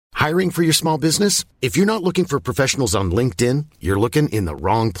Hiring for your small business? If you're not looking for professionals on LinkedIn, you're looking in the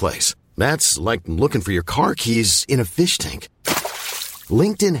wrong place. That's like looking for your car keys in a fish tank.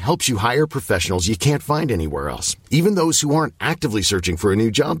 LinkedIn helps you hire professionals you can't find anywhere else, even those who aren't actively searching for a new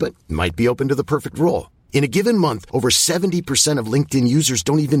job but might be open to the perfect role. In a given month, over 70% of LinkedIn users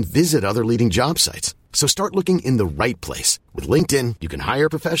don't even visit other leading job sites. So start looking in the right place. With LinkedIn, you can hire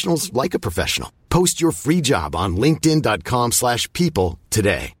professionals like a professional. Post your free job on linkedin.com/people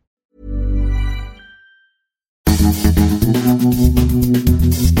today.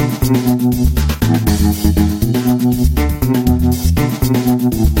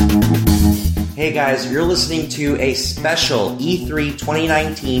 Hey guys, you're listening to a special E3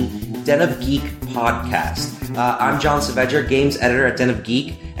 2019 Den of Geek podcast. I'm John Saavedra, games editor at Den of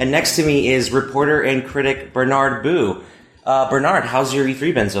Geek, and next to me is reporter and critic Bernard Boo. Bernard, how's your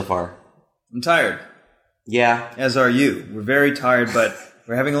E3 been so far? I'm tired. Yeah. As are you. We're very tired, but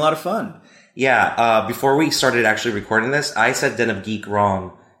we're having a lot of fun. Yeah, before we started actually recording this, I said Den of Geek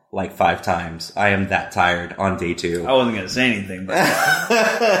wrong like 5 times. I am that tired on day 2. I wasn't going to say anything, but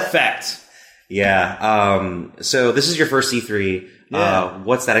facts. Yeah. So this is your first E3. Yeah.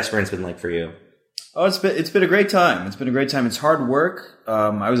 What's that experience been like for you? Oh, it's been a great time. It's been a great time. It's hard work.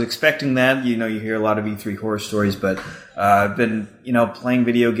 I was expecting that. You know, you hear a lot of E3 horror stories, but I've been, playing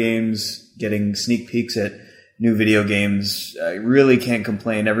video games, getting sneak peeks at new video games. I really can't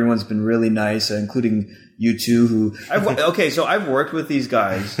complain. Everyone's been really nice, including you two. So I've worked with these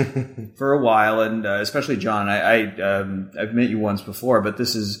guys for a while, and especially John. I've met you once before, but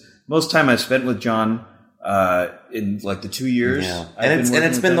this is most time I've spent with John in like the 2 years. Yeah. And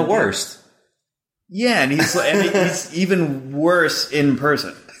it's been the worst. Yeah, and he's even worse in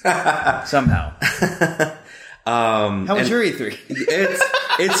person somehow. How was your E3?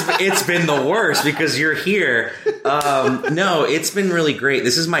 It's been the worst because you're here. No, it's been really great.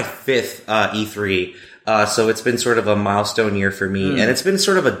 This is my 5th E3, so it's been sort of a milestone year for me, and it's been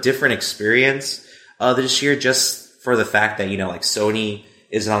sort of a different experience this year, just for the fact that like Sony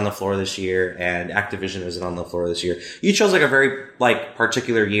isn't on the floor this year and Activision isn't on the floor this year. You chose like a very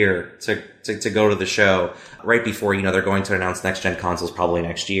particular year to go to the show right before they're going to announce next gen consoles probably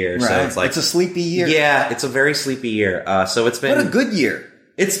next year. Right. So it's like it's a sleepy year. Yeah, it's a very sleepy year. So it's been what a good year.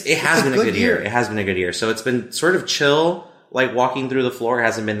 It has been a good year. It has been a good year. So it's been sort of chill. Like walking through the floor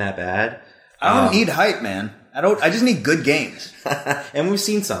hasn't been that bad. I don't need hype, man. I just need good games. And we've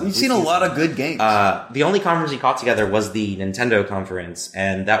seen some. We've seen a lot of good games. The only conference we caught together was the Nintendo conference,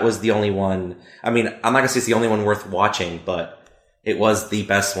 and that was the only one. I mean, I'm not going to say it's the only one worth watching, but it was the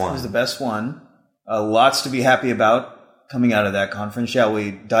best one. It was the best one. Lots to be happy about coming out of that conference. Shall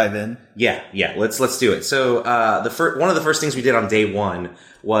we dive in? Yeah. Let's do it. So, one of the first things we did on day 1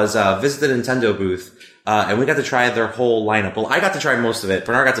 was visit the Nintendo booth, and we got to try their whole lineup. Well, I got to try most of it.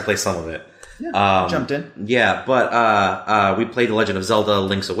 Bernard got to play some of it. Yeah, jumped in. Yeah, but we played The Legend of Zelda: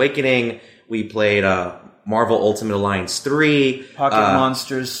 Link's Awakening. We played Marvel Ultimate Alliance 3. Pocket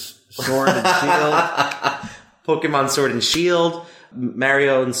Monsters Sword and Shield. Pokemon Sword and Shield.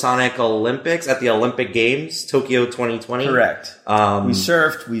 Mario and Sonic Olympics at the Olympic Games, Tokyo 2020. Correct. We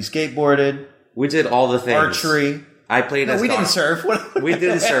surfed. We skateboarded. We did all the things. Archery. I played as we didn't surf. We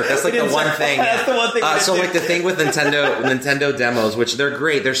didn't surf. That's like the one thing. That's the one thing. So like the thing with Nintendo demos, which they're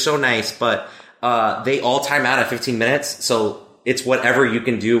great, they're so nice, but they all time out at 15 minutes. So it's whatever you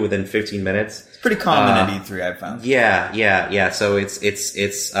can do within 15 minutes. It's pretty common at E3, I've found. Yeah. So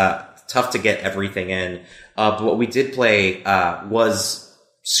it's tough to get everything in. But what we did play was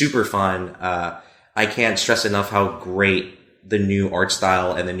super fun. I can't stress enough how great the new art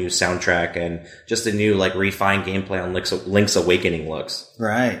style and the new soundtrack and just the new refined gameplay on Link's Awakening looks.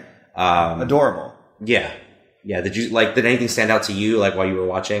 Right. Adorable. Yeah. Did anything stand out to you while you were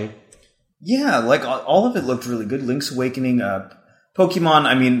watching? Yeah, all of it looked really good. Link's Awakening, Pokemon,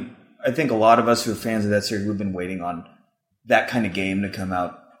 I mean, I think a lot of us who are fans of that series, we've been waiting on that kind of game to come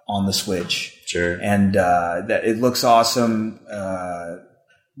out on the Switch. Sure. And that it looks awesome.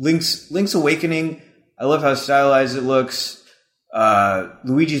 Link's Awakening, I love how stylized it looks.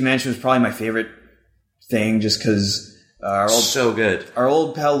 Luigi's Mansion was probably my favorite thing just because so good. Our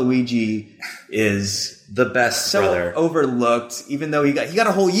old pal Luigi is the best brother. Overlooked, even though he got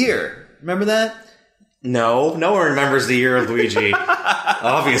a whole year. Remember that? No one remembers the year of Luigi.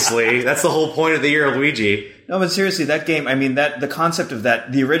 Obviously, that's the whole point of the year of Luigi. No, but seriously, that game. I mean, the concept of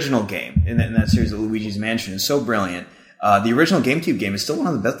the original game in that series of Luigi's Mansion is so brilliant. The original GameCube game is still one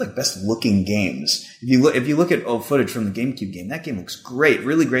of the best looking games. If you look at old footage from the GameCube game, that game looks great.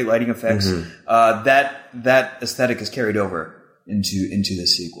 Really great lighting effects. Mm-hmm. That aesthetic is carried over into the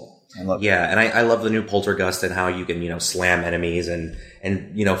sequel. I love Yeah, and I love the new Poltergust and how you can, slam enemies and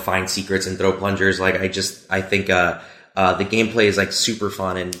find secrets and throw plungers. Like, I think the gameplay is like super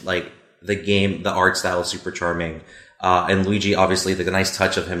fun and like the art style is super charming. And Luigi, obviously, the nice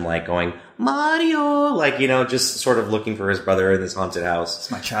touch of him like going, Mario, like, just sort of looking for his brother in this haunted house.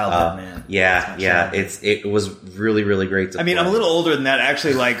 It's my childhood, man. Yeah. It was really, really great to I mean, play. I'm a little older than that.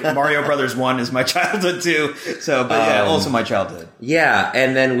 Actually, like, Mario Brothers 1 is my childhood, too. So, but yeah, also my childhood. Yeah,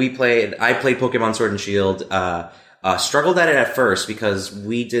 and then I played Pokemon Sword and Shield, struggled at it at first because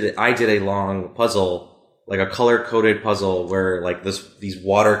I did a long puzzle, like a color-coded puzzle where, like, these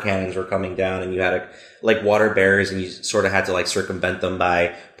water cannons were coming down and you had water bears and you sort of had to, like, circumvent them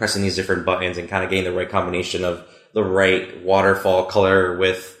by pressing these different buttons and kind of getting the right combination of the right waterfall color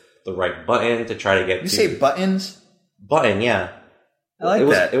with the right button to try to get You say buttons? Button, yeah. I like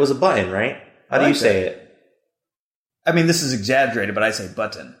that. It was a button, right? How do you say it? I mean, this is exaggerated, but I say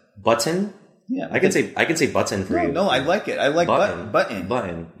button. Button? Yeah. I can say button for you. No, I like it. I like button.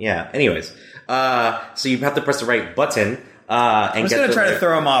 Button. Yeah. Anyways, so you have to press the right button, and I'm just gonna try to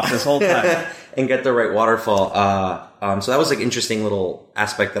throw him off this whole time and get the right waterfall. So that was like an interesting little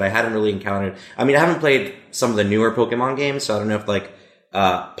aspect that I hadn't really encountered. I mean, I haven't played some of the newer Pokemon games, so I don't know if like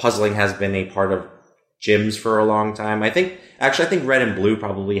puzzling has been a part of gyms for a long time. I think Red and Blue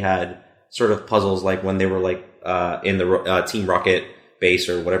probably had sort of puzzles like when they were like in the Team Rocket base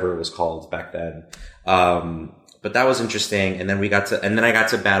or whatever it was called back then. But that was interesting. And then I got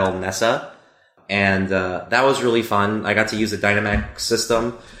to battle Nessa, and that was really fun. I got to use the Dynamax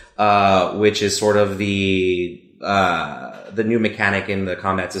system, which is sort of the new mechanic in the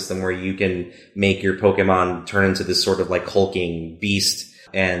combat system where you can make your Pokemon turn into this sort of like hulking beast,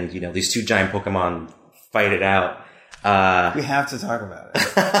 and these two giant Pokemon fight it out. We have to talk about it.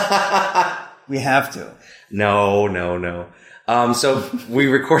 We have to. No. So we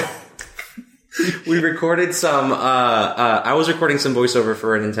recorded some, I was recording some voiceover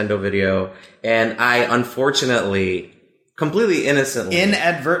for a Nintendo video, and I unfortunately, completely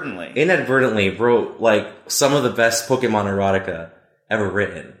inadvertently wrote like some of the best Pokemon erotica ever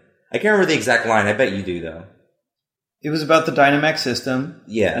written. I can't remember the exact line. I bet you do though. It was about the Dynamax system.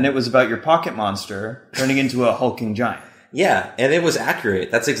 Yeah. And it was about your pocket monster turning into a hulking giant. Yeah. And it was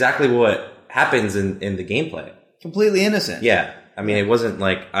accurate. That's exactly what happens in the gameplay. Completely innocent. Yeah. I mean, it wasn't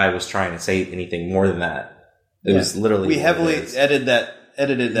like I was trying to say anything more than that. It was literally... We heavily edited that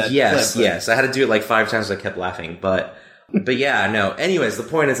Yes, clip. yes. I had to do it like 5 times. I kept laughing. But yeah, no. Anyways, the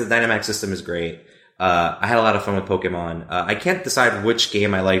point is the Dynamax system is great. I had a lot of fun with Pokemon. I can't decide which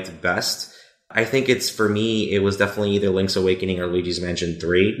game I liked best. I think for me, it was definitely either Link's Awakening or Luigi's Mansion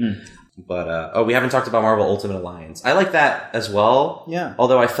 3. But, we haven't talked about Marvel Ultimate Alliance. I like that as well. Yeah.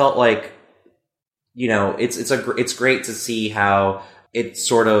 Although I felt like, it's great to see how it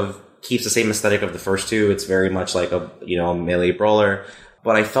sort of keeps the same aesthetic of the first two. It's very much like a melee brawler.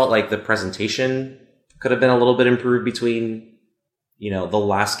 But I felt like the presentation could have been a little bit improved between, the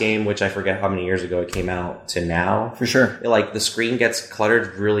last game, which I forget how many years ago it came out, to now. For sure. Like, the screen gets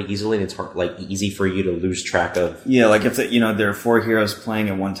cluttered really easily, and it's easy for you to lose track of. Yeah, like if there are 4 heroes playing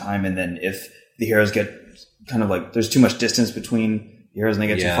at one time, and then if the heroes get kind of like, there's too much distance between the heroes and they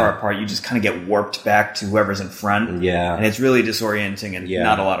get too far apart, you just kind of get warped back to whoever's in front. Yeah. And it's really disorienting and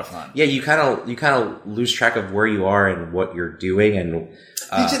not a lot of fun. Yeah, you kind of lose track of where you are and what you're doing, and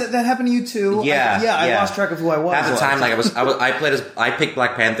that happened to you too? Yeah, I lost track of who I was. Half the time, like I picked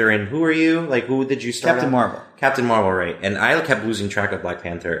Black Panther, and who are you? Like, who did you start? Captain Marvel, right? And I kept losing track of Black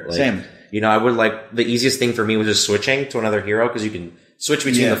Panther. Like, same. I would the easiest thing for me was just switching to another hero because you can switch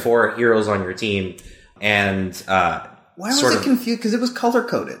between the 4 heroes on your team, and why was it confused? Because it was color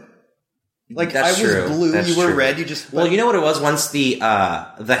coded. Like, that's I was true. blue, that's you were true. red. You just you know what it was? Once the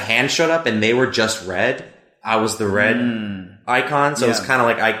hand showed up and they were just red, I was the red icon, so it's kind of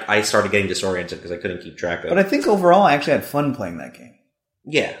like I started getting disoriented because I couldn't keep track of. But I think overall, I actually had fun playing that game.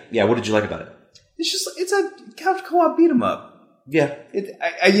 Yeah. What did you like about it? It's a couch co-op beat 'em up. Yeah.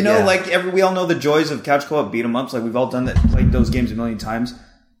 We all know the joys of couch co-op beat 'em ups. Like, we've all played those games a million times.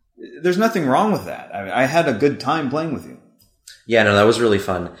 There's nothing wrong with that. I had a good time playing with you. Yeah, no, that was really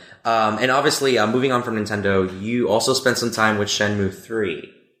fun. And obviously, moving on from Nintendo, you also spent some time with Shenmue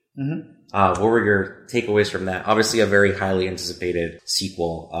 3. Mm-hmm. What were your takeaways from that? Obviously, a very highly anticipated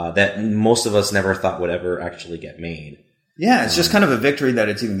sequel that most of us never thought would ever actually get made. Yeah, it's just kind of a victory that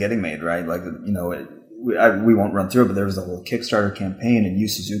it's even getting made, right? Like, we won't run through it, but there was the whole Kickstarter campaign, and Yu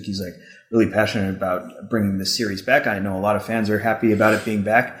Suzuki's like really passionate about bringing this series back. I know a lot of fans are happy about it being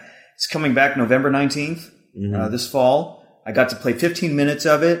back. It's coming back November 19th, this fall. I got to play 15 minutes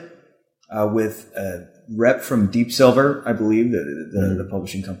of it with rep from Deep Silver, I believe, the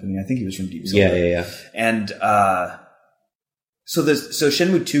publishing company. I think he was from Deep Silver. Yeah. And so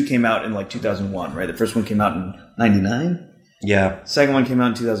Shenmue 2 came out in like 2001, right? The first one came out in 99. Yeah. Second one came out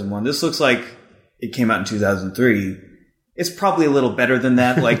in 2001. This looks like it came out in 2003. It's probably a little better than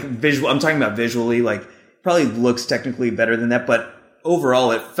that. Like visual, I'm talking about visually. Like probably looks technically better than that, but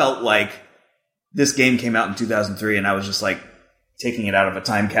overall, it felt like this game came out in 2003, and I was just like taking it out of a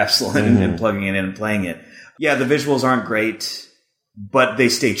time capsule and plugging it in and playing it. Yeah, the visuals aren't great, but they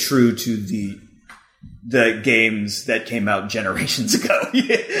stay true to the games that came out generations ago.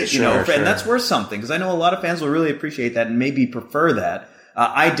 Sure. And that's worth something, because I know a lot of fans will really appreciate that and maybe prefer that.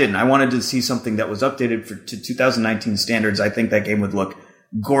 I didn't. I wanted to see something that was updated to 2019 standards. I think that game would look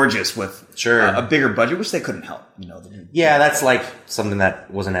gorgeous with a bigger budget, which they couldn't help. Yeah, that's like something that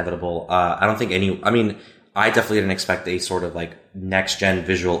was inevitable. I don't think I definitely didn't expect a sort of like next gen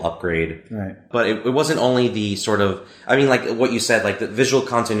visual upgrade. Right. But it wasn't only the sort of, like what you said, like the visual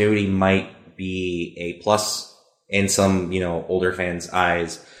continuity might be a plus in some, older fans'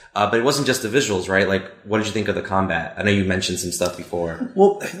 eyes. But it wasn't just the visuals, right? Like, what did you think of the combat? I know you mentioned some stuff before.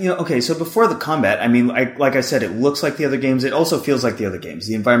 Well, okay, so before the combat, like I said, it looks like the other games. It also feels like the other games.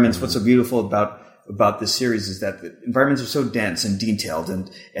 The environments, what's so beautiful about this series is that the environments are so dense and detailed,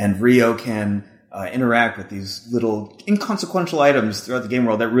 and Ryo can interact with these little inconsequential items throughout the game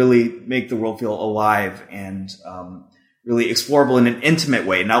world that really make the world feel alive and really explorable in an intimate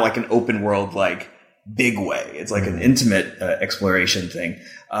way, not like an open world, like, big way. It's like an intimate exploration thing.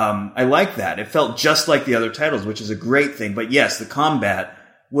 I like that. It felt just like the other titles, which is a great thing. But yes, the combat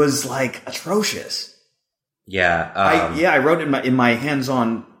was like atrocious. Yeah. I wrote in my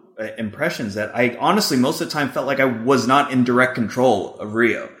hands-on impressions that I honestly most of the time felt like I was not in direct control of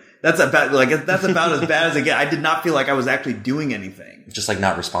Ryo. That's about as bad as it gets. I did not feel like I was actually doing anything. Just like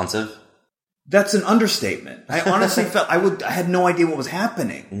not responsive. That's an understatement. I honestly felt I had no idea what was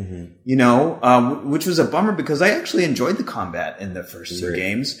happening, which was a bummer because I actually enjoyed the combat in the first two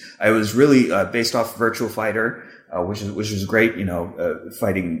games. I was really based off Virtua Fighter, which is a great,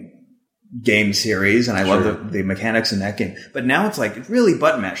 fighting game series, and I love the mechanics in that game. But now it's like really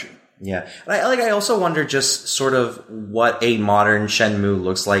button mashing. Yeah, I also wonder just sort of what a modern Shenmue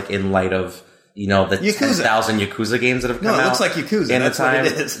looks like in light of. The Yakuza. 10,000 Yakuza games that have come out. No, it looks like Yakuza. In that's the time,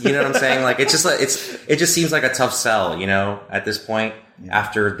 what it is. You know what I'm saying? Like, it's just like, it just seems like a tough sell, at this point,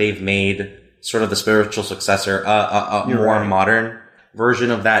 after they've made sort of the spiritual successor, a more modern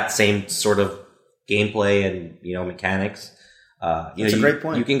version of that same sort of gameplay and, mechanics. That's a great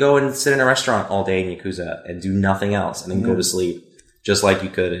point. You can go and sit in a restaurant all day in Yakuza and do nothing else and then go to sleep just like you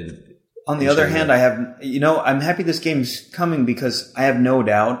could. On the other hand, I'm happy this game's coming because I have no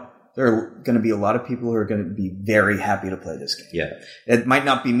doubt there are going to be a lot of people who are going to be very happy to play this game. Yeah. It might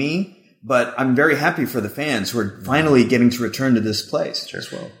not be me, but I'm very happy for the fans who are finally getting to return to this place as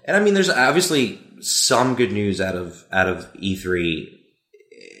well. And there's obviously some good news out of E3,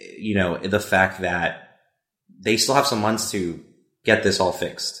 the fact that they still have some months to get this all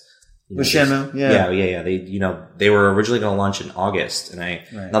fixed. With Shenmue? Yeah. They were originally going to launch in August,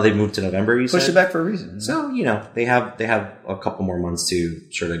 and now they've moved to November. Pushed it back for a reason. So they have a couple more months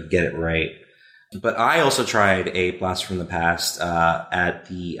to sort of get it right. But I also tried a blast from the past at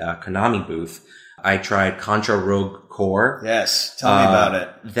the Konami booth. I tried Contra Rogue Core. Yes, tell me about it.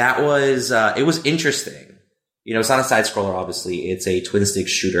 That was it was interesting. It's not a side scroller. Obviously, it's a twin stick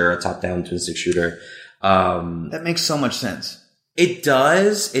shooter, a top down twin stick shooter. That makes so much sense. It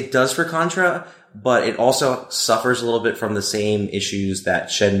does for Contra, but it also suffers a little bit from the same issues that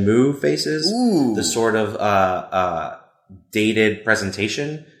Shenmue faces. Ooh. The sort of dated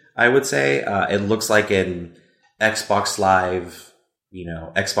presentation, I would say. It looks like an Xbox Live,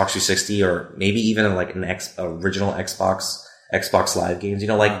 Xbox 360, or maybe even like an original Xbox Live games.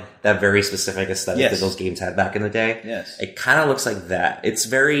 That very specific aesthetic that those games had back in the day. Yes. It kind of looks like that. It's a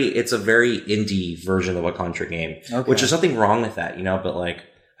very indie version of a Contra game, which there's nothing wrong with that, but like,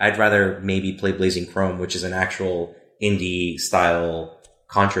 I'd rather maybe play Blazing Chrome, which is an actual indie style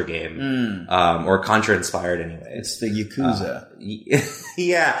Contra game, or Contra inspired anyway. It's the Yakuza.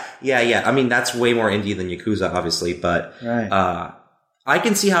 Yeah. That's way more indie than Yakuza, obviously, but, I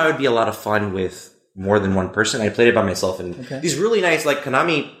can see how it would be a lot of fun with more than one person. I played it by myself, and these really nice, like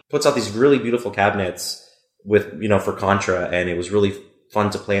Konami puts out these really beautiful cabinets with, for Contra, and it was really fun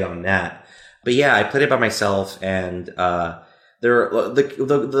to play it on that. But yeah, I played it by myself, and the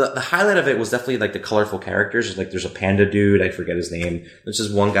highlight of it was definitely like the colorful characters. Like there's a panda dude, I forget his name. There's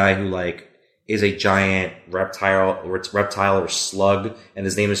just one guy who like is a giant reptile or slug, and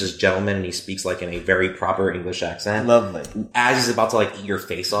his name is just Gentleman, and he speaks like in a very proper English accent. Lovely. As he's about to like eat your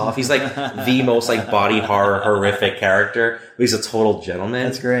face off. He's like the most like body horror horrific character, but he's a total gentleman.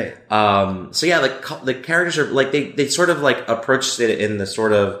 That's great. So yeah, like the characters are like they sort of like approached it in the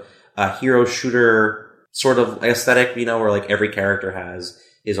sort of hero shooter sort of aesthetic, you know, where like every character has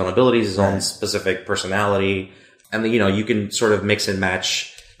his own abilities, his own specific personality, and then, you know, you can sort of mix and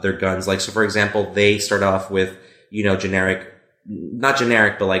match their guns. Like, so for example, they start off with, you know, not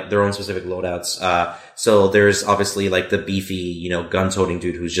generic, but like their own specific loadouts. So there's obviously like the beefy, you know, gun-toting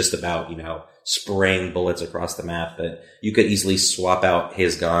dude who's just about, you know, spraying bullets across the map, but you could easily swap out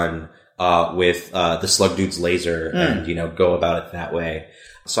his gun, with, the slug dude's laser and, you know, go about it that way.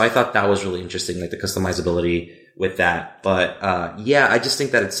 So I thought that was really interesting, like the customizability with that. But, yeah, I just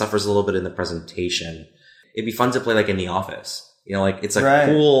think that it suffers a little bit in the presentation. It'd be fun to play like in The Office. You know, like it's a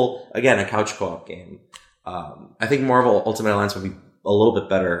cool, again, a couch co-op game. I think Marvel Ultimate Alliance would be a little bit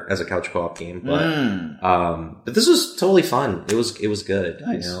better as a couch co-op game, but this was totally fun. It was good.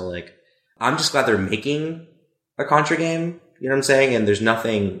 Nice. You know, like I'm just glad they're making a Contra game. You know what I'm saying? And there's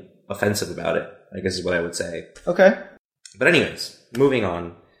nothing offensive about it, I guess is what I would say. Okay. But anyways, moving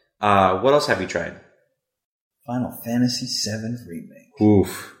on. What else have you tried? Final Fantasy VII Remake.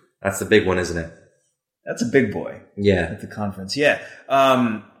 Oof. That's the big one, isn't it? That's a big boy. Yeah. At the conference. Yeah.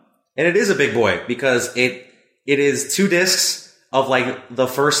 And it is a big boy because it is 2 discs of like the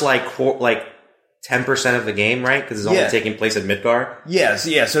first like 10% of the game, right? Because it's only taking place at Midgar. Yes.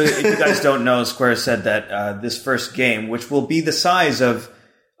 Yeah. So if you guys don't know, Square said that this first game, which will be the size of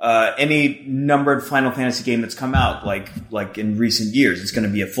any numbered Final Fantasy game that's come out, like in recent years, it's going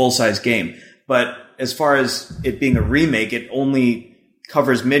to be a full-size game. But as far as it being a remake, it only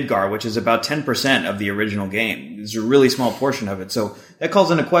covers Midgar, which is about 10% of the original game. It's a really small portion of it. So that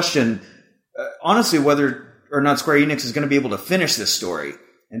calls into question, honestly, whether or not Square Enix is going to be able to finish this story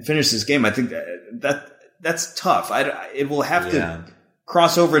and finish this game. I think that's tough. It will have to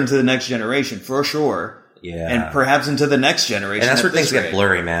cross over into the next generation for sure. Yeah. And perhaps into the next generation. And that's where things get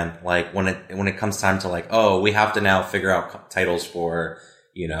blurry, man. Like when it comes time to like, oh, we have to now figure out titles for,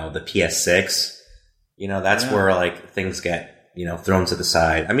 you know, the PS6. You know, that's where like things get, you know, thrown to the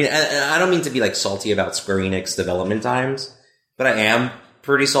side. I mean, I don't mean to be like salty about Square Enix development times, but I am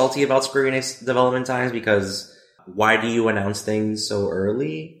pretty salty about Square Enix development times because why do you announce things so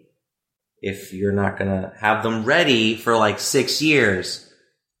early if you're not gonna have them ready for like 6 years?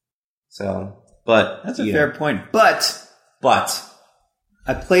 So, but that's a fair point. But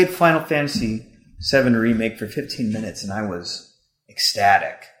I played Final Fantasy VII Remake for 15 minutes and I was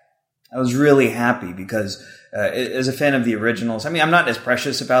ecstatic. I was really happy because as a fan of the originals, I mean, I'm not as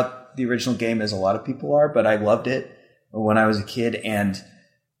precious about the original game as a lot of people are, but I loved it when I was a kid. And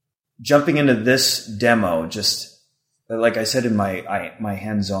jumping into this demo, just like I said in my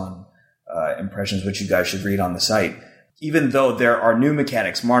hands-on impressions, which you guys should read on the site, even though there are new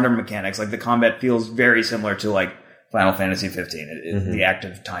mechanics, modern mechanics, like the combat feels very similar to like Final Fantasy 15, the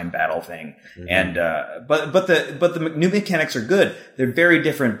active time battle thing. And, but the new mechanics are good. They're very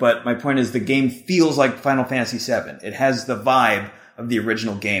different, but my point is the game feels like Final Fantasy 7. It has the vibe of the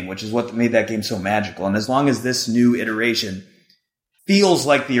original game, which is what made that game so magical. And as long as this new iteration feels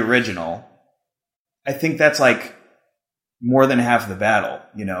like the original, I think that's like more than half the battle,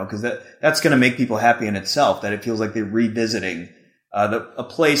 you know, because that's going to make people happy in itself, that it feels like they're revisiting a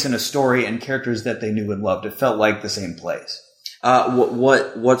place and a story and characters that they knew and loved. It felt like the same place.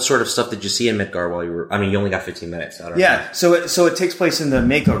 What sort of stuff did you see in Midgar while you were? I mean, you only got 15 minutes. I don't know. So it takes place in the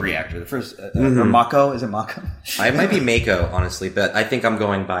Mako reactor. The first, or Mako, is it Mako? It might be Mako, honestly, but I think I'm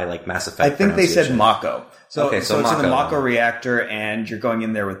going by like Mass Effect. I think they said Mako. So okay, so it's Mako, in the Mako reactor, and you're going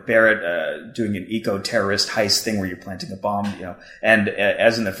in there with Barrett, doing an eco-terrorist heist thing where you're planting a bomb, you know. And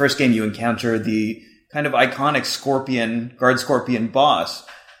as in the first game, you encounter the kind of iconic guard scorpion boss,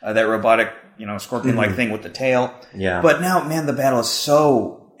 that robotic, you know, scorpion-like thing with the tail. Yeah. But now, man, the battle is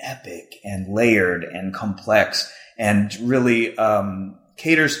so epic and layered and complex and really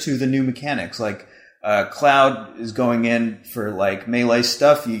caters to the new mechanics. Like Cloud is going in for like melee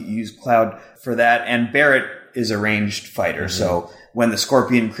stuff. You use Cloud for that, and Barrett is a ranged fighter. So when the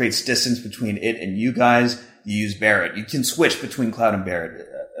scorpion creates distance between it and you guys, you use Barrett. You can switch between Cloud and Barrett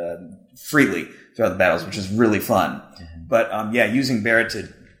freely throughout the battles, which is really fun. But using Barrett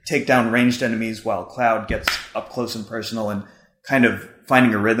to take down ranged enemies while Cloud gets up close and personal and kind of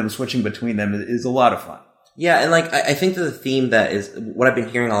finding a rhythm, switching between them is a lot of fun. Yeah, and like I think that the theme that is what I've been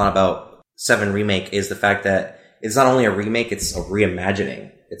hearing a lot about 7 Remake is the fact that it's not only a remake, it's a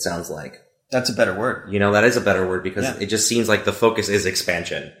reimagining, it sounds like. That's a better word. You know, that is a better word because it just seems like the focus is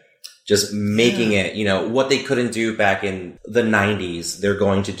expansion. just making it, what they couldn't do back in the 90s, they're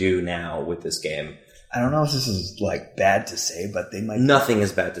going to do now with this game. I don't know if this is bad to say, but they might. Nothing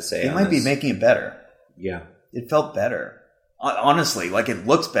is bad to say. They might be making it better. Yeah, it felt better. Honestly, it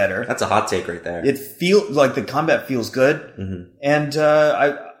looks better. That's a hot take right there. It feels like the combat feels good, and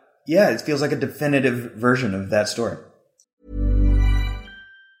it feels like a definitive version of that story.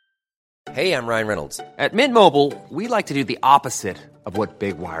 Hey, I'm Ryan Reynolds. At Mint Mobile, we like to do the opposite of what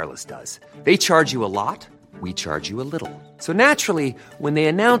Big Wireless does. They charge you a lot, we charge you a little. So naturally, when they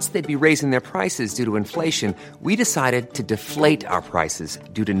announced they'd be raising their prices due to inflation, we decided to deflate our prices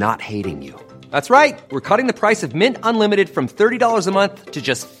due to not hating you. That's right. We're cutting the price of Mint Unlimited from $30 a month to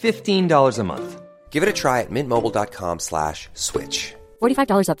just $15 a month. Give it a try at mintmobile.com/switch.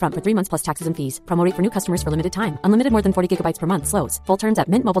 $45 up front for 3 months plus taxes and fees. Promo rate for new customers for limited time. Unlimited more than 40 gigabytes per month. Slows full terms at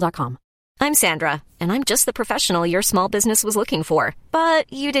mintmobile.com. I'm Sandra, and I'm just the professional your small business was looking for.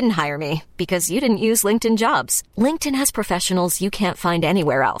 But you didn't hire me because you didn't use LinkedIn Jobs. LinkedIn has professionals you can't find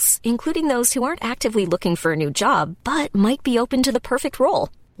anywhere else, including those who aren't actively looking for a new job, but might be open to the perfect role,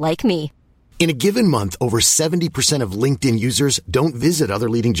 like me. In a given month, over 70% of LinkedIn users don't visit other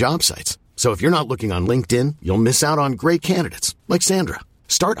leading job sites. So if you're not looking on LinkedIn, you'll miss out on great candidates like Sandra.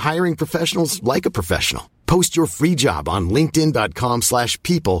 Start hiring professionals like a professional. Post your free job on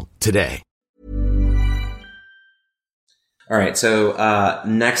linkedin.com/people today. All right, so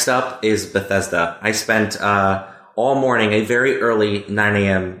next up is Bethesda. I spent all morning, a very early 9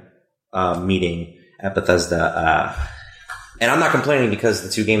 a.m. Meeting at Bethesda. And I'm not complaining because the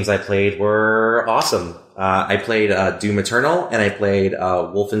two games I played were awesome. I played Doom Eternal and I played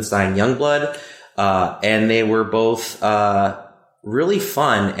Wolfenstein Youngblood. And they were both really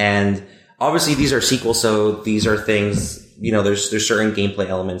fun. And obviously these are sequels, so these are things, there's certain gameplay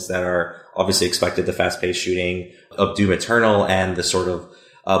elements that are obviously expected, the fast-paced shooting of Doom Eternal and the sort of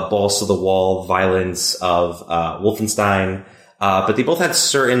balls-to-the-wall violence of Wolfenstein. But they both had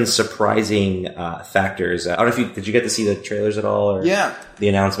certain surprising factors. I don't know if did you get to see the trailers at all? Or the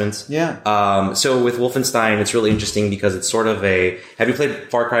announcements? Yeah. So with Wolfenstein, it's really interesting because it's sort of have you played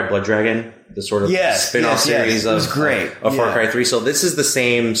Far Cry Blood Dragon? The sort of spin-off series of Far Cry 3. So this is the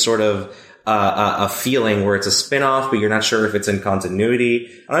same sort of a feeling where it's a spin-off, but you're not sure if it's in continuity.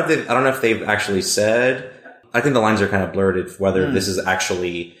 I don't know if they've actually said. I think the lines are kind of blurred if whether this is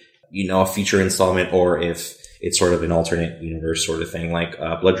actually, a future installment or if it's sort of an alternate universe sort of thing like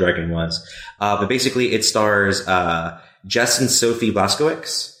Blood Dragon was. But basically it stars Jess and Sophie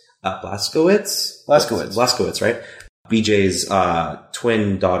Blaskowitz. Blaskowitz, right? BJ's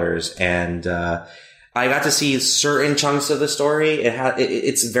twin daughters, and I got to see certain chunks of the story.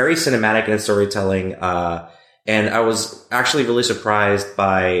 It's very cinematic in its storytelling, and I was actually really surprised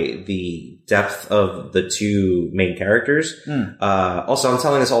by the depth of the two main characters. Also, I'm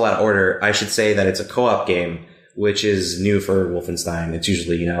telling this all out of order. I should say that it's a co-op game, which is new for Wolfenstein. It's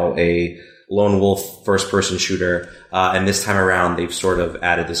usually, a lone wolf first-person shooter, and this time around they've sort of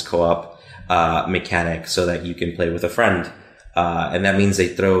added this co-op mechanic so that you can play with a friend. And that means they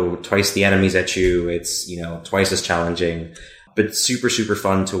throw twice the enemies at you. It's, twice as challenging, but super, super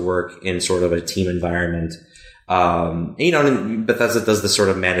fun to work in sort of a team environment. And Bethesda does this sort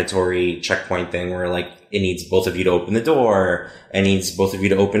of mandatory checkpoint thing where it needs both of you to open the door, it needs both of you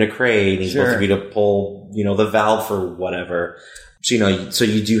to open a crate, it needs both of you to pull, the valve for whatever. So, so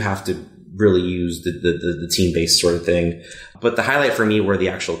you do have to really use the team-based sort of thing. But the highlight for me were the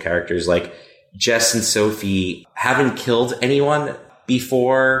actual characters. Jess and Sophie haven't killed anyone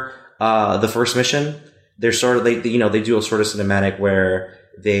before the first mission. They're sort of they do a sort of cinematic where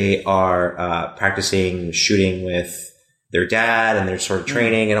they are practicing shooting with their dad, and they're sort of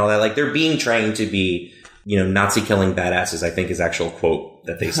training and all that. They're being trained to be Nazi killing badasses, I think is actual quote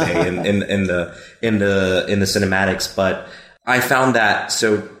that they say in the cinematics. But I found that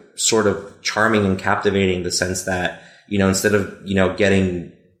so sort of charming and captivating, the sense that instead of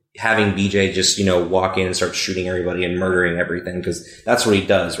having BJ just, walk in and start shooting everybody and murdering everything, because that's what he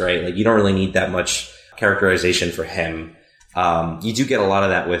does, right? You don't really need that much characterization for him. You do get a lot of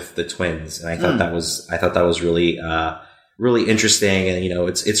that with the twins, and I thought that was really, really interesting. And,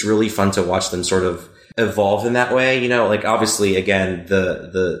 it's really fun to watch them sort of evolve in that way. Obviously, again,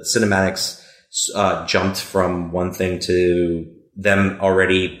 the cinematics, jumped from one thing to them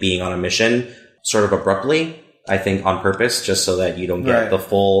already being on a mission sort of abruptly. I think on purpose, just so that you don't get the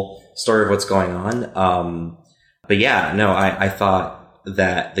full story of what's going on. But yeah, no, I thought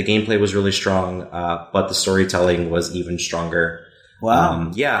that the gameplay was really strong, but the storytelling was even stronger.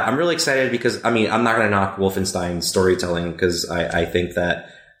 Wow. Yeah, I'm really excited because, I'm not going to knock Wolfenstein's storytelling because I think that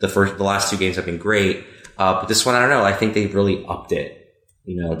the last two games have been great. But this one, I don't know, I think they've really upped it.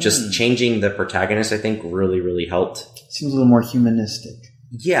 Just changing the protagonist, I think, really, really helped. Seems a little more humanistic.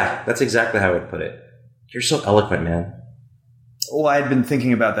 Yeah, that's exactly how I would put it. You're so eloquent, man. Well, I had been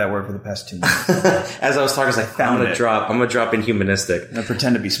thinking about that word for the past 2 minutes. As I was talking, I was like, I'm going to drop in humanistic. I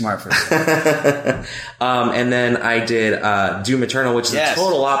pretend to be smart for a second. And then I did Doom Eternal, which is the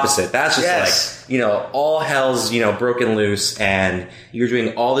total opposite. That's just all hell's, broken loose, and you're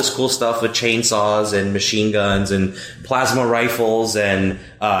doing all this cool stuff with chainsaws and machine guns and plasma rifles and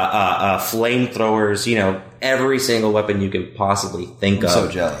flamethrowers, every single weapon you can possibly think of. I'm so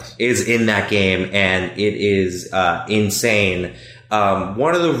jealous. Is in that game, and it is insane.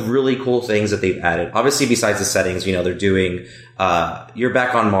 One of the really cool things that they've added, obviously besides the settings, they're doing, you're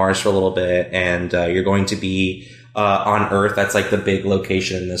back on Mars for a little bit, and you're going to be on Earth. That's like the big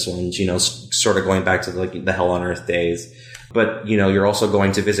location in this one, sort of going back to the Hell on Earth days. But, you're also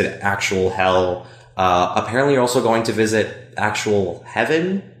going to visit actual hell. Apparently you're also going to visit actual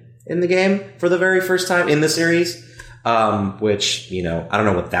heaven in the game for the very first time in the series, which, I don't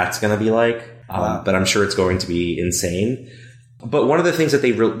know what that's going to be like, but I'm sure it's going to be insane. But one of the things that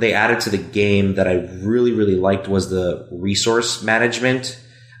they added to the game that I really, really liked was the resource management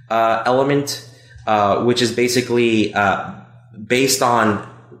element, which is basically based on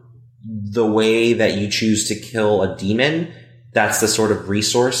the way that you choose to kill a demon. That's the sort of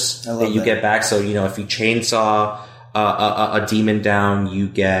resource that you get back. So, if you chainsaw a demon down, you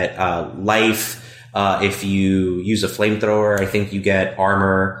get life. If you use a flamethrower, I think you get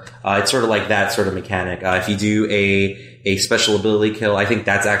armor. It's sort of like that sort of mechanic. If you do a special ability kill, I think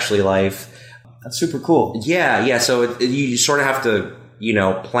that's actually life. That's super cool. Yeah. So you sort of have to,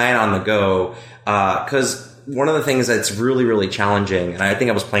 plan on the go. Cause one of the things that's really, really challenging, and I think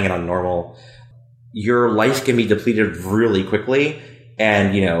I was playing it on normal, your life can be depleted really quickly.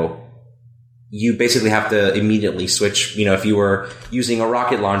 And, you basically have to immediately switch. If you were using a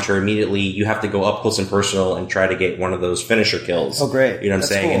rocket launcher, immediately you have to go up close and personal and try to get one of those finisher kills. Oh, great. You know what I'm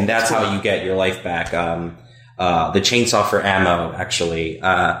saying? Cool. And that's how you get your life back. The chainsaw for ammo, actually.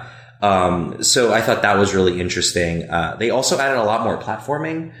 So I thought that was really interesting. They also added a lot more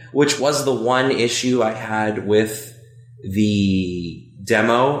platforming, which was the one issue I had with the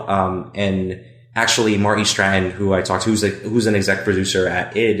demo. And actually Marty Stratton, who I talked to, who's an exec producer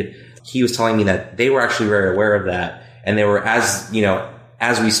at id, he was telling me that they were actually very aware of that, and they were, as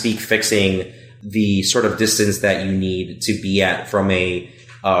we speak, fixing the sort of distance that you need to be at from a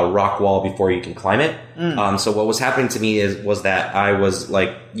rock wall before you can climb it. So what was happening to me was that I was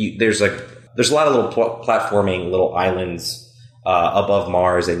like, there's a lot of little platforming, little islands above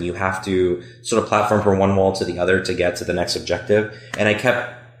Mars, and you have to sort of platform from one wall to the other to get to the next objective. And I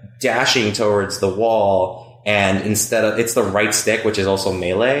kept dashing towards the wall, and instead of, it's the right stick, which is also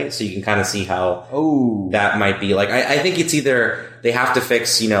melee, so you can kind of see how that might be. Like, I think it's either they have to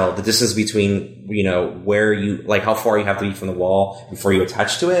fix, the distance between, where you, like, how far you have to be from the wall before you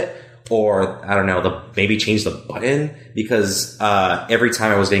attach to it, or, I don't know, maybe change the button, because every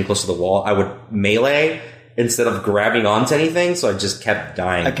time I was getting close to the wall, I would melee instead of grabbing onto anything, so I just kept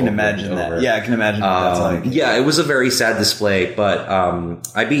dying. I can imagine that. Yeah, I can imagine what that's like. Yeah, it was a very sad display, but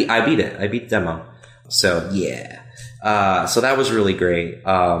I beat it. I beat the demo. So, yeah. So that was really great.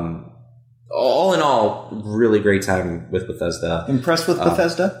 All in all, really great time with Bethesda. Impressed with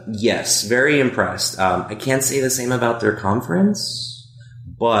Bethesda? Yes, very impressed. I can't say the same about their conference,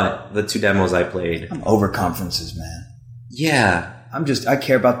 but the 2 demos I played. I'm over conferences, man. Yeah. I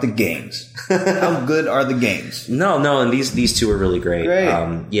care about the games. How good are the games? No, and these 2 are really great.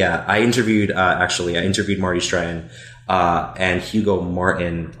 Great. Yeah, I interviewed Marty Stratton, and Hugo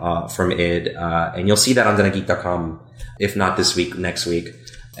Martin, from id, and you'll see that on DonnaGeek.com, if not this week, next week.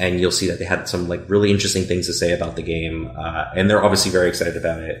 And you'll see that they had some really interesting things to say about the game, and they're obviously very excited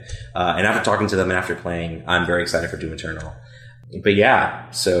about it. And after talking to them and after playing, I'm very excited for Doom Eternal. But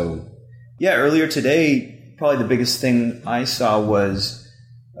yeah, so. Yeah, earlier today, probably the biggest thing I saw was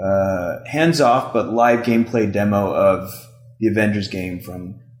hands-off but live gameplay demo of the Avengers game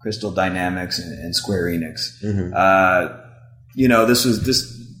from Crystal Dynamics and Square Enix. Mm-hmm.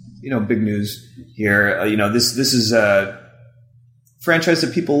 This big news here. This is a franchise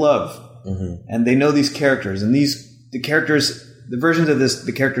that people love, mm-hmm. and they know these characters, and the versions of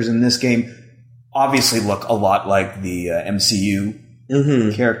the characters in this game obviously look a lot like the MCU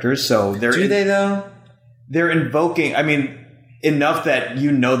mm-hmm. characters. So do they though? They're invoking. I mean, enough that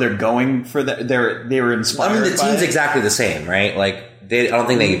they're going for that. They were inspired. I mean, the team's exactly the same, right? Like, I don't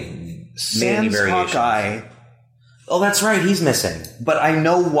think they made any variations. Hawkeye. Oh, that's right. He's missing. But I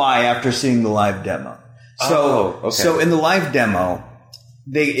know why after seeing the live demo. So, okay. So in the live demo,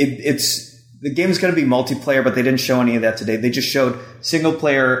 the game is going to be multiplayer, but they didn't show any of that today. They just showed single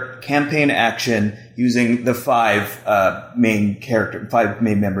player campaign action using the five main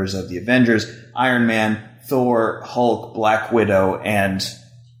members of the Avengers: Iron Man, Thor, Hulk, Black Widow, and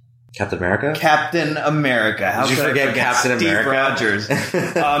Captain America? Captain America. How Did you forget Captain Steve America? Rogers.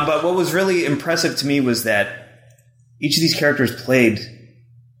 But what was really impressive to me was that each of these characters played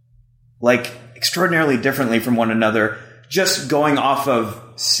like extraordinarily differently from one another, just going off of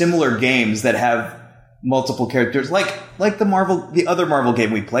similar games that have multiple characters, like the other Marvel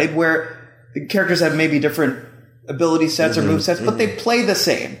game we played, where the characters have maybe different ability sets or move sets, but they play the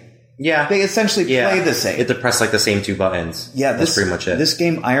same. Yeah. They essentially play the same. It press like the same two buttons. Yeah, that's pretty much it. This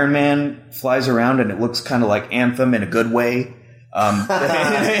game, Iron Man flies around and it looks kind of like Anthem in a good way. In a good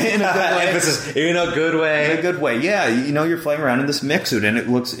way. Emphasis, in a good way. In a good way, yeah. You know, you're flying around in this mech suit and it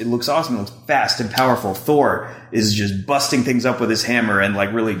looks awesome. It looks fast and powerful. Thor is just busting things up with his hammer and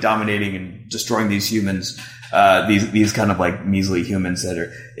like really dominating and destroying these humans. These kind of like measly humans that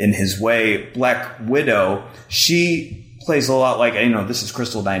are in his way. Black Widow, she plays a lot like, this is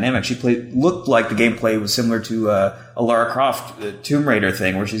Crystal Dynamics. She looked like the gameplay was similar to a Lara Croft Tomb Raider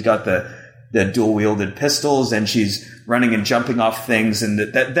thing, where she's got the dual wielded pistols and she's running and jumping off things, and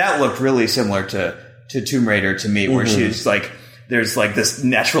that looked really similar to Tomb Raider to me, where she's like, there's like this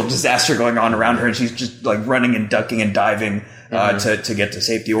natural disaster going on around her and she's just like running and ducking and diving to get to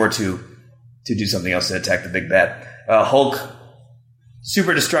safety or to do something else to attack the big bad. Hulk,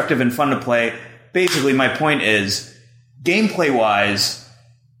 super destructive and fun to play. Basically, my point is, gameplay-wise,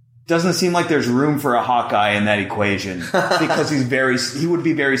 doesn't seem like there's room for a Hawkeye in that equation because he would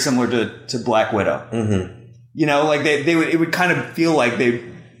be very similar to Black Widow. Mm-hmm. Like it would kind of feel like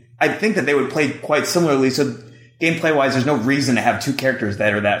I think that they would play quite similarly. So gameplay-wise, there's no reason to have two characters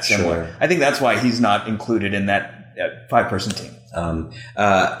that are that similar. Sure. I think that's why he's not included in that 5-person team.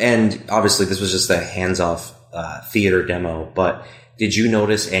 And obviously this was just a hands-off theater demo, but did you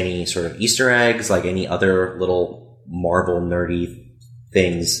notice any sort of Easter eggs, like any other little Marvel nerdy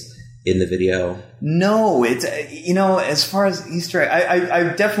things in the video? No, it's, as far as Easter egg,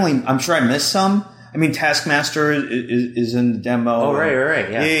 I'm sure I missed some. I mean, Taskmaster is in the demo. Oh,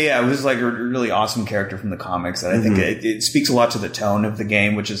 right. Yeah. It was like a really awesome character from the comics that I think it speaks a lot to the tone of the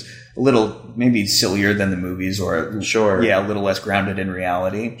game, which is a little maybe sillier than the movies, or sure. Yeah, a little less grounded in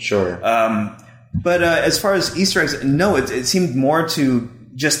reality. Sure. But as far as Easter eggs, no, it seemed more to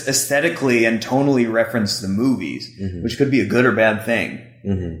just aesthetically and tonally reference the movies, which could be a good or bad thing.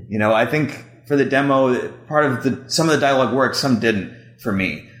 Mm-hmm. I think for the demo, part of some of the dialogue worked, some didn't for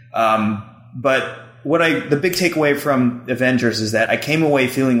me. But the big takeaway from Avengers is that I came away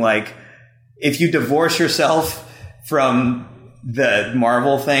feeling like if you divorce yourself from the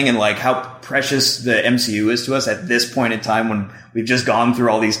Marvel thing and like how precious the MCU is to us at this point in time, when we've just gone through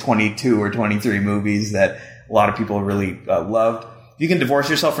all these 22 or 23 movies that a lot of people really loved, if you can divorce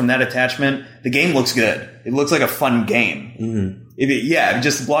yourself from that attachment, the game looks good. It looks like a fun game. Mm-hmm.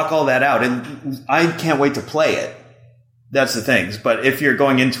 Just block all that out. And I can't wait to play it. That's the thing. But if you're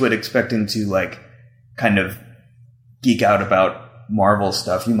going into it expecting to like kind of geek out about Marvel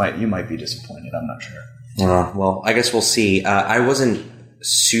stuff, you might be disappointed. I'm not sure. Well, I guess we'll see. I wasn't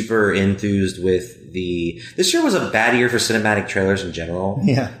super enthused with this year was a bad year for cinematic trailers in general.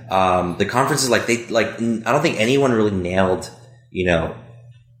 Yeah. The conferences, I don't think anyone really nailed,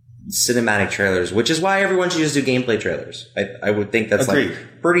 cinematic trailers, which is why everyone should just do gameplay trailers. I would think that's Agreed.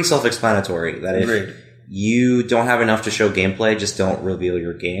 like pretty self-explanatory. That Agreed. If you don't have enough to show gameplay, just don't reveal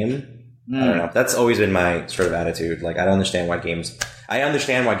your game. I don't know. That's always been my sort of attitude. Like, I understand why games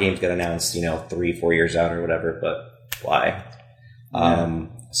get announced, 3-4 years out or whatever, but why? Yeah.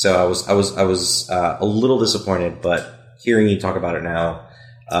 So I was a little disappointed, but hearing you talk about it now,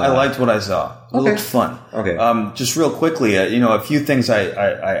 I liked what I saw. It looked fun. Okay. Just real quickly, a few things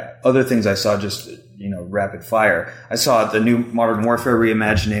other things I saw, just, rapid fire. I saw the new Modern Warfare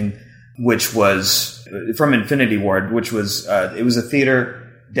reimagining, which was from Infinity Ward, which was, it was a theater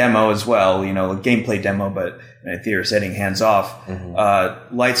demo as well, a gameplay demo, but in a theater setting, hands off.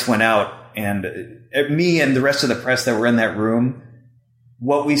 Mm-hmm. Lights went out, and me and the rest of the press that were in that room,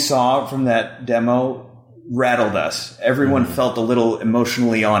 what we saw from that demo rattled us. Everyone felt a little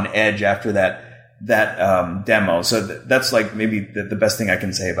emotionally on edge after that demo. So that's like maybe the best thing I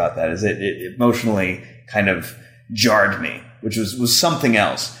can say about that is it emotionally kind of jarred me, which was something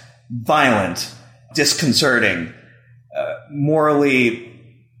else. Violent, disconcerting, morally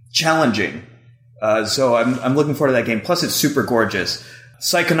challenging. So I'm looking forward to that game. Plus, it's super gorgeous.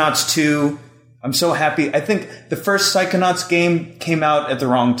 Psychonauts 2. I'm so happy. I think the first Psychonauts game came out at the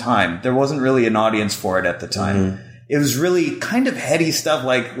wrong time. There wasn't really an audience for it at the time. Mm-hmm. it was really kind of heady stuff,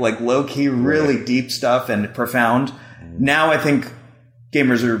 like low-key, really deep stuff and profound. Now I think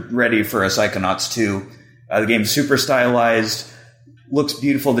gamers are ready for a Psychonauts 2. The game's super stylized, looks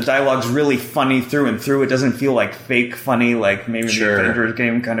beautiful. The dialogue's really funny through and through. It doesn't feel like fake funny, like maybe the Avengers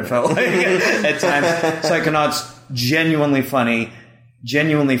game kind of felt like at times. Psychonauts, genuinely funny,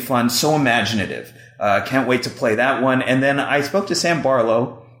 genuinely fun, so imaginative. Can't wait to play that one. And then I spoke to Sam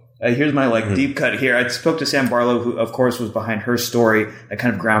Barlow. Here's my deep cut here. I spoke to Sam Barlow, who of course was behind Her Story, a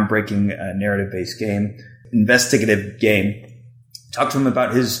kind of groundbreaking narrative-based game, investigative game. Talked to him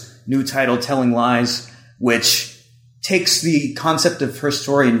about his new title, Telling Lies, which takes the concept of Her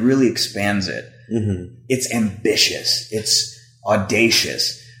Story and really expands it. Mm-hmm. It's ambitious. It's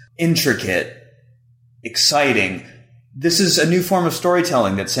audacious, intricate, exciting. This is a new form of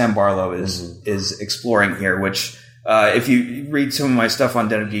storytelling that Sam Barlow is exploring here, which if you read some of my stuff on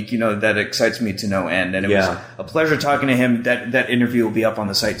Den of Geek, you know that excites me to no end. And it was a pleasure talking to him. That interview will be up on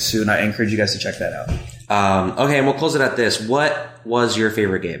the site soon. I encourage you guys to check that out. Okay, and we'll close it at this. What was your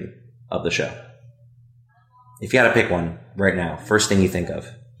favorite game of the show? If you had to pick one right now, first thing you think of.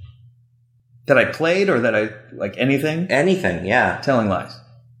 That I played or that I, like, anything? Anything, yeah. Telling Lies.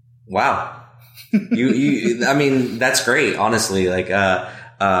 Wow. I mean, that's great, honestly. Like,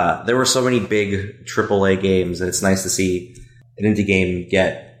 there were so many big AAA games, and it's nice to see an indie game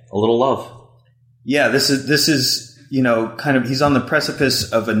get a little love. Yeah, this is, you know, kind of, he's on the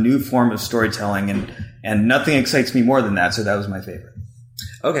precipice of a new form of storytelling, and nothing excites me more than that, so that was my favorite.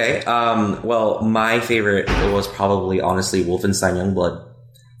 Okay, well, my favorite was probably, honestly, Wolfenstein Youngblood.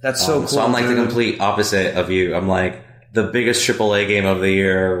 That's so cool. So I'm like the complete opposite of you. I'm like the biggest AAA game of the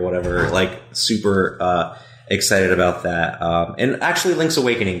year or whatever, like super excited about that. And actually Link's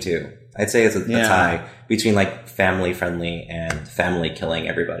Awakening too. I'd say it's a tie between like family friendly and family killing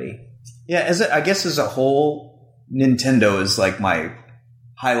everybody. Yeah, I guess as a whole, Nintendo is like my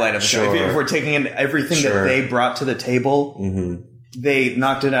highlight of the show. If we're taking in everything that they brought to the table, they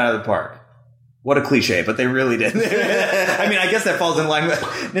knocked it out of the park. What a cliche, but they really did. I mean, I guess that falls in line with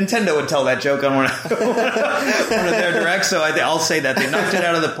Nintendo would tell that joke on one of their directs, so I'll say that. They knocked it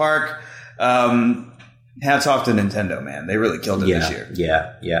out of the park. Hats off to Nintendo, man. They really killed it this year.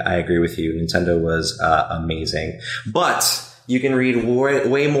 Yeah, I agree with you. Nintendo was amazing. But you can read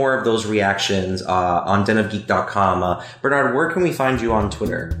way more of those reactions on denofgeek.com. Bernard, where can we find you on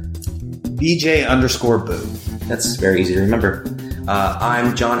Twitter? BJ_Boo. That's very easy to remember.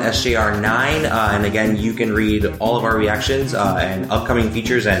 I'm John SJR9, and again, you can read all of our reactions and upcoming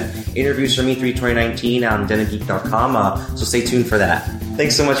features and interviews from E3 2019 on denofgeek.com, so stay tuned for that.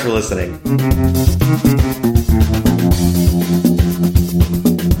 Thanks so much for listening.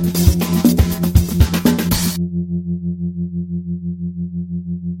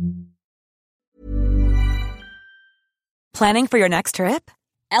 Planning for your next trip?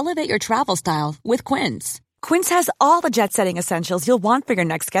 Elevate your travel style with Quince. Quince has all the jet-setting essentials you'll want for your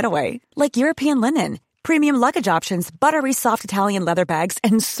next getaway, like European linen, premium luggage options, buttery soft Italian leather bags,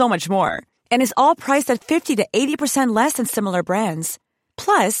 and so much more. And is all priced at 50 to 80% less than similar brands.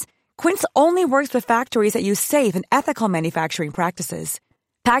 Plus, Quince only works with factories that use safe and ethical manufacturing practices.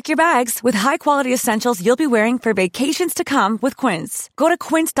 Pack your bags with high-quality essentials you'll be wearing for vacations to come with Quince. Go to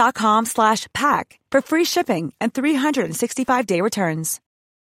quince.com/pack for free shipping and 365-day returns.